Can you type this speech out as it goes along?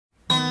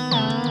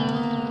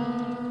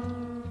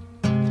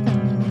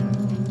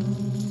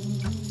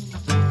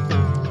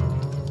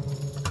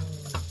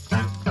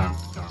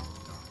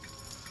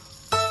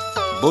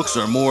Books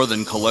are more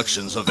than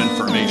collections of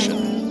information,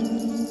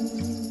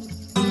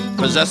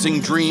 possessing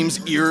dreams,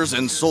 ears,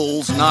 and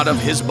souls not of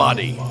his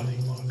body.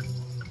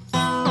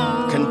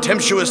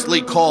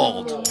 Contemptuously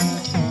called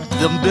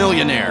the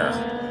Millionaire.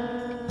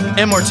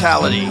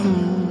 Immortality.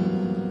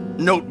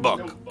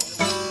 Notebook.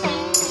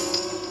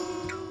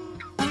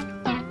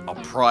 I'll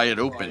pry it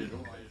open,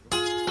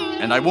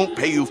 and I won't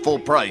pay you full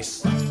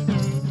price.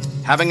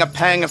 Having a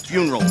pang of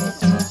funeral.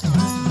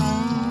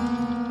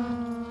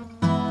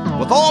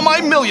 With all my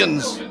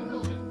millions,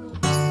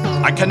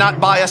 I cannot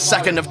buy a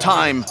second of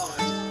time.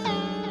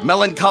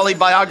 Melancholy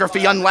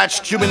biography,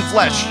 unlatched human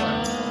flesh.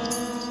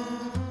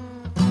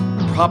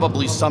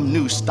 Probably some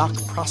new stock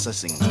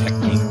processing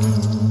technique.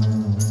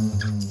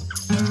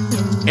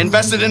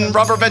 Invested in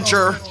rubber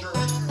venture,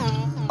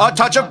 a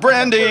touch of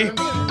brandy,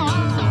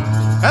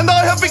 and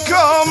I have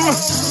become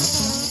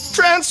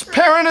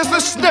transparent as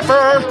the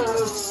sniffer.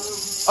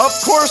 Of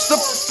course,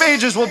 the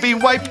pages will be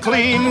wiped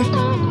clean.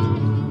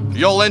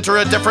 You'll enter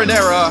a different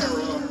era.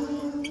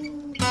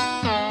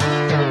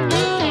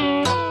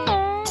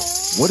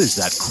 What is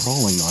that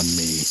crawling on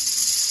me?